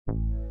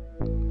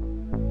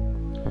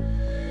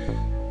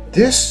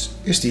This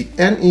is the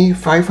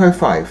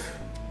NE555.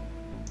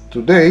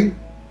 Today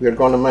we are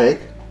going to make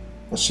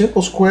a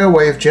simple square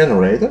wave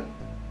generator.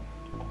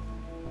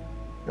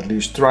 At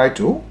least try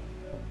to.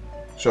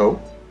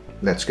 So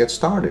let's get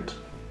started.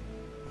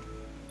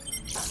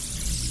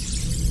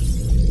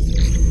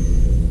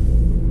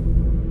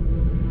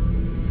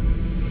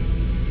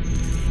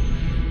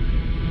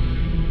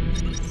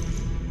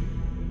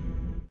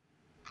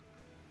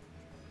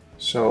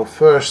 So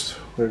first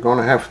we're going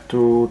to have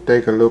to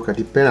take a look at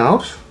the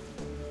pinout.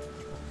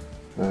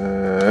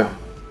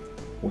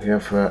 We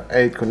have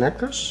 8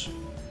 connectors.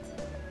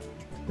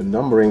 The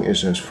numbering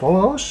is as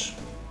follows.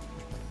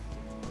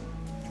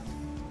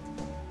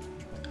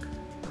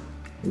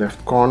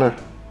 Left corner,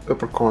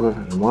 upper corner,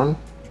 1,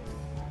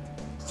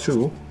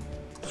 2,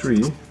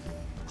 3,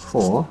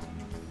 4,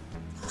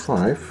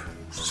 5,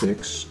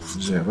 6,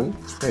 7,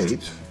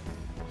 8.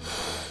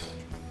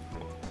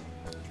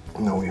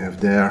 Now we have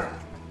there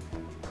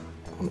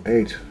on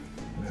 8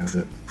 we have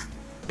the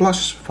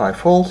plus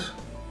 5 volt.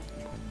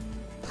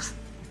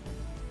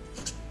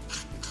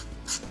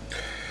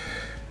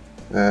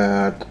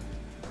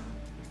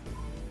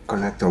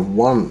 Connector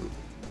 1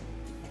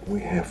 we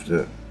have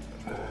the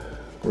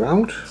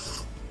ground.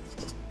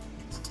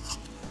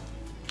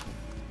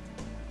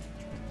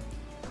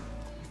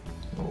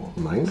 Or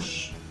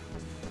minus.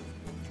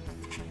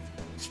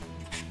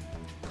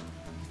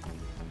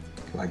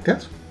 Like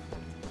that.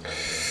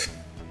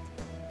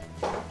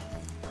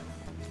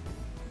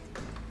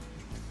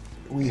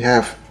 We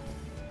have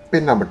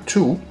pin number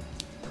 2.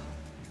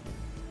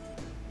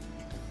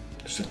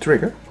 It's the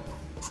trigger.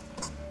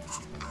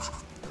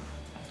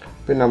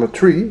 Pin number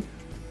 3,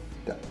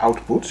 the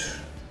output.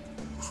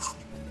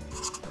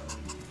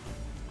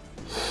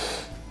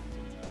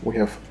 We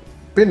have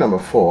pin number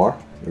 4,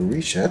 the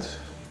reset.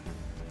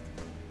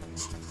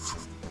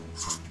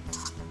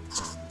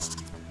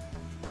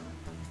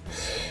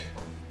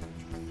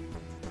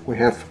 We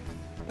have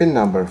pin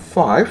number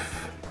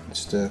 5,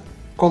 it's the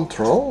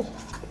control.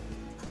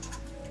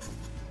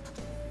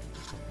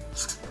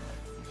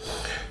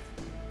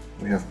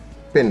 We have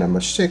pin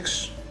number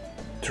 6,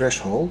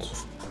 threshold.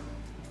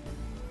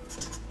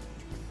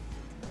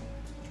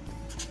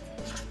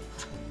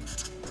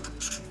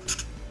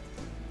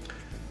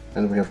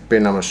 And we have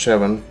pin number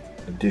 7,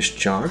 the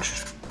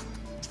discharge.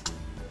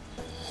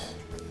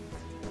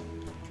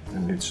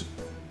 And it's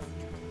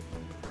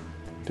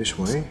this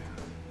way.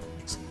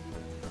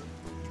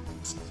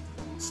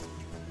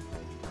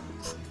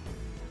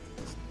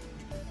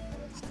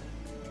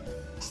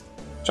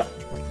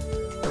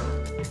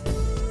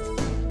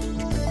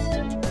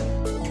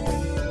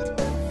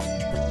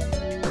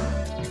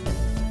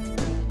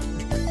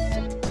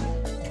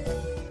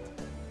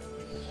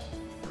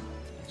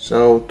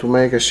 So to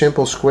make a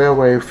simple square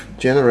wave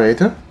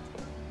generator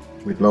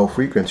with low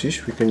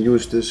frequencies, we can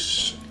use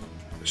this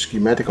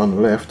schematic on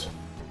the left.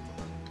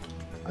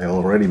 I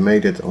already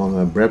made it on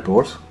a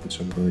breadboard,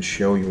 which I'm going to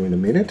show you in a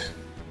minute.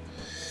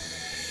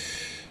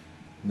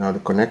 Now the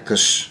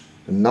connectors,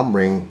 the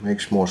numbering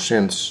makes more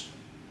sense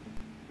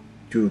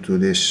due to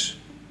this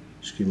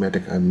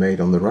schematic I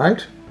made on the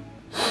right.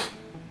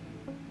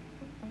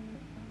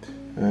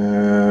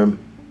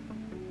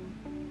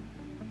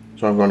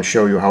 So I'm going to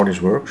show you how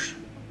this works.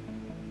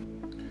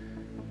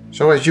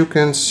 So as you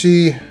can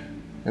see,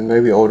 and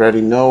maybe already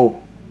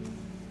know,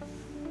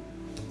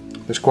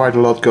 there's quite a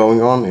lot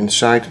going on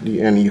inside the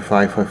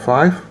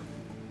NE555.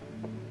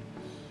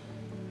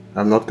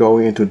 I'm not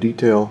going into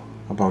detail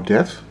about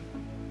that.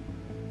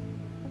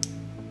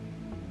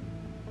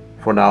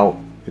 For now,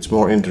 it's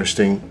more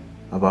interesting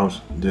about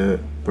the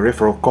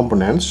peripheral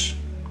components,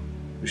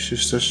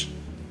 resistors,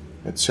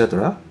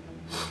 etc.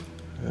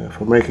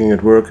 For making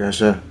it work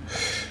as a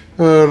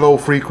low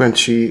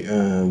frequency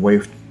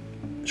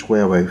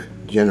square wave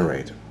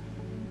generator.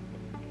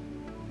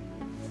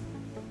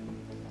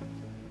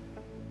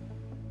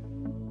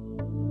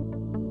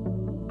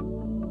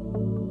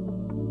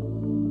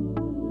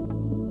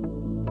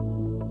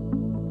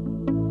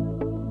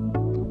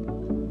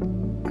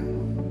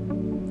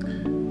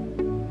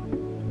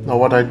 Now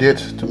what I did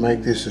to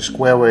make this a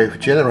square wave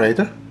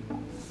generator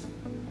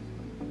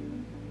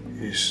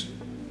is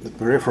the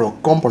peripheral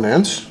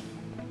components.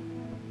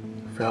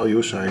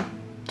 Values I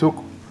took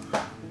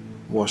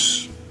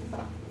was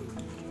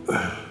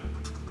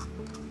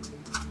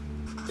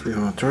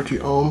 330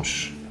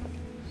 ohms.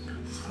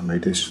 I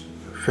made this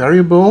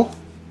variable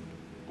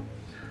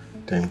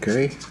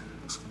 10k.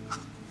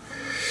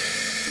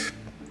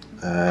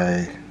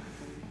 I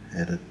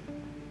added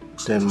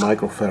 10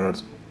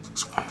 microfarad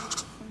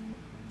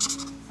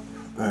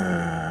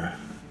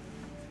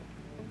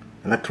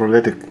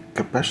electrolytic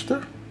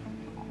capacitor.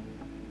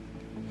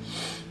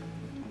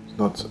 It's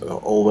not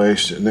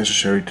always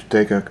necessary to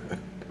take a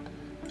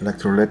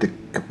electrolytic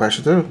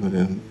capacitor, but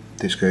in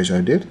this case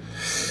I did.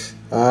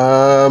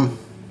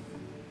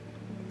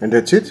 And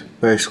that's it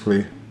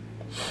basically.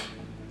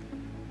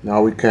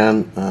 Now we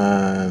can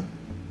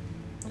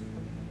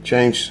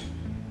change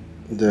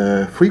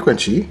the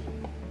frequency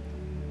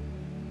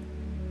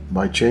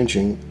by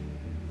changing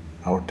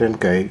our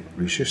 10K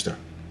resistor.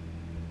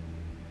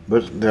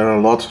 But there are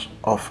a lot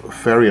of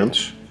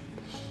variants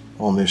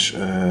on these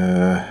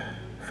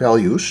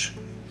values,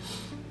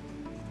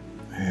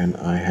 and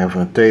I have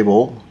a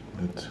table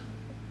that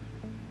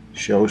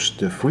shows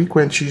the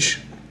frequencies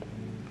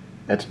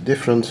at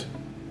different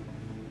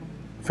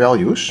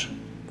values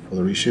for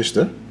the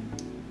resistor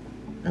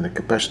and the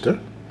capacitor.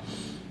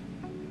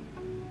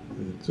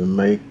 It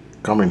may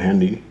come in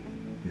handy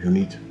if you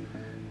need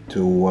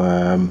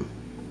to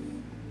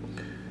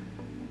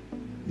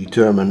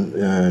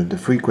determine the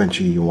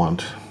frequency you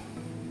want.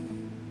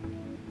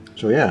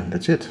 So yeah,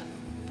 that's it.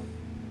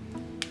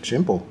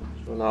 Simple.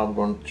 So now I'm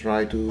going to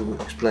try to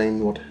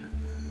explain what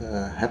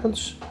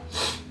happens,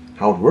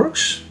 how it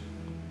works.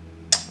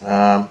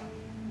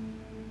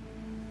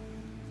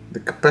 The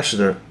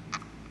capacitor,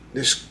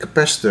 this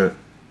capacitor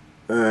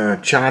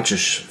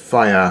charges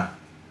via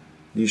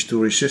these two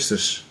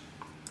resistors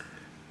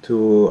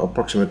to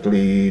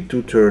approximately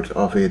 2/3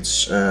 of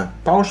its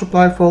power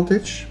supply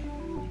voltage.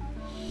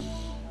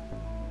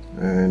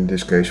 In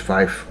this case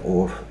 5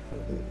 or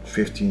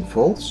 15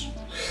 volts.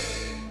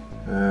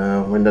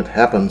 When that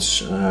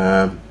happens,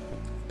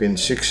 pin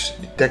 6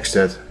 detects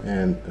that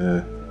and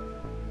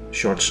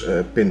shorts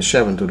pin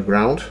 7 to the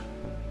ground,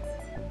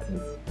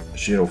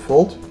 0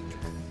 volt,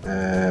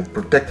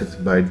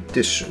 protected by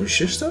this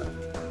resistor,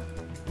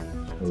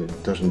 so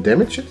it doesn't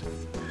damage it.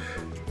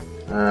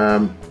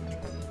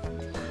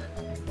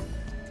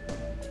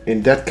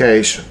 In that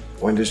case,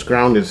 when this is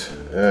grounded,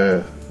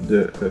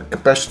 the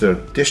capacitor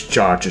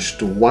discharges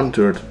to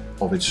 1/3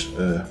 of its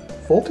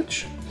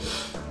voltage,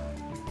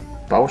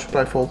 power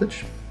supply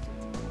voltage.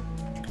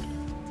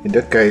 In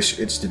that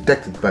case, it's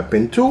detected by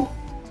pin 2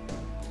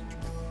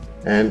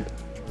 and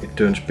it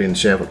turns pin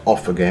 7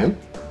 off again.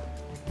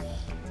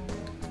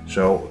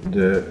 So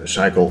the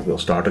cycle will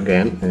start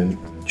again and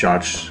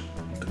charge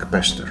the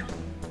capacitor.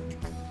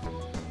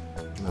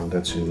 Now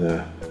that's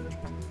in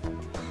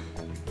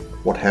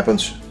what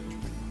happens.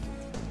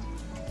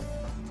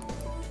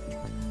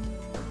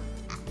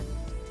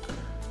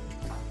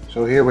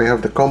 So here we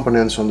have the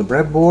components on the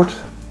breadboard.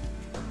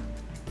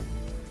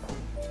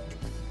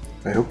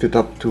 I hooked it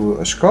up to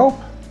a scope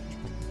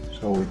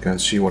so we can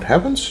see what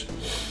happens.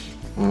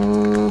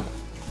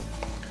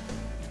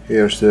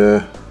 Here's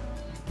the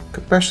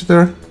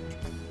capacitor,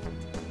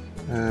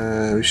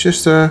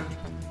 resistor,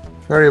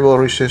 variable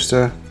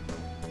resistor,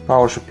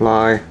 power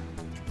supply,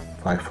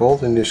 5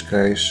 volt in this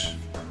case.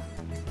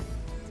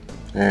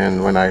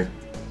 And when I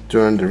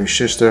turn the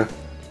resistor,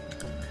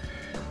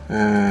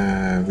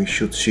 we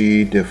should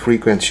see the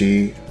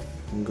frequency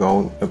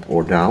going up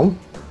or down.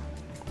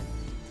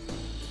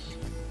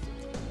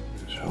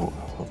 So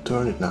I'll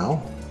turn it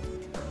now.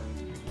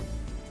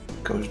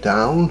 It goes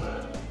down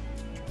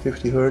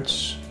 50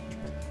 Hertz,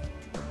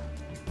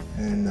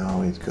 and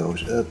now it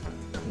goes up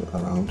to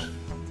around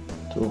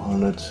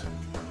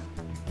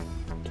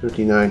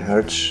 239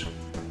 Hertz.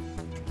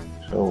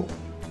 So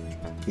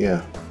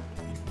yeah,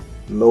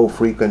 low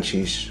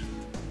frequencies.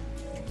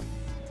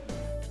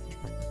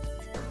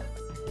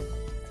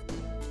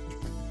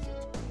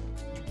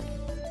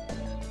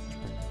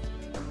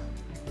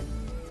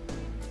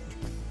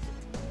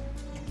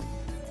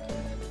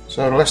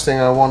 So the last thing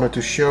I wanted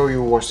to show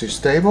you was this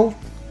table.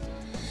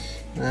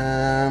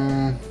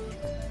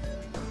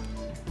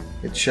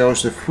 It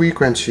shows the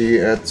frequency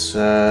at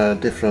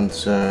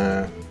different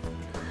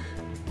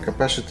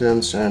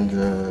capacitance and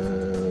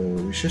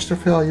resistor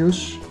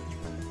values.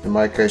 In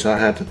my case I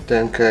had a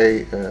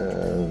 10K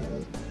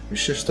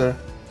resistor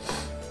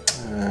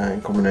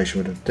in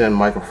combination with a 10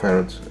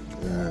 microfarad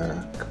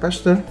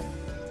capacitor.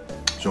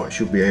 So I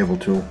should be able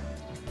to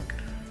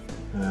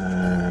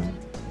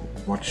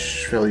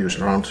watch values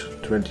around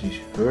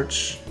 20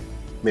 Hertz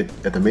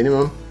at the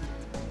minimum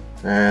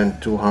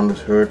and 200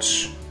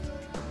 Hertz,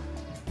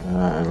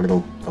 a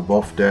little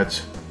above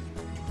that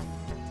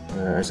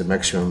as the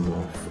maximum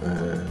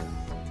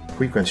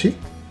frequency.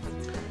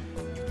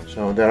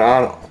 So there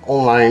are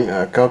online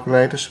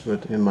calculators,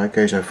 but in my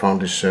case I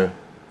found this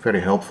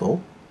very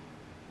helpful.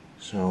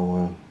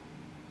 So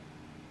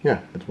yeah,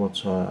 that's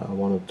what I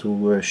wanted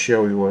to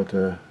show you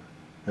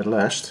at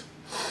last.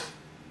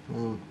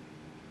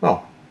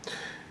 Well,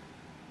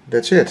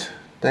 that's it.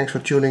 Thanks for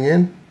tuning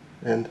in,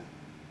 and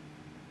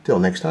till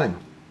next time.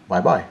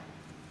 Bye bye.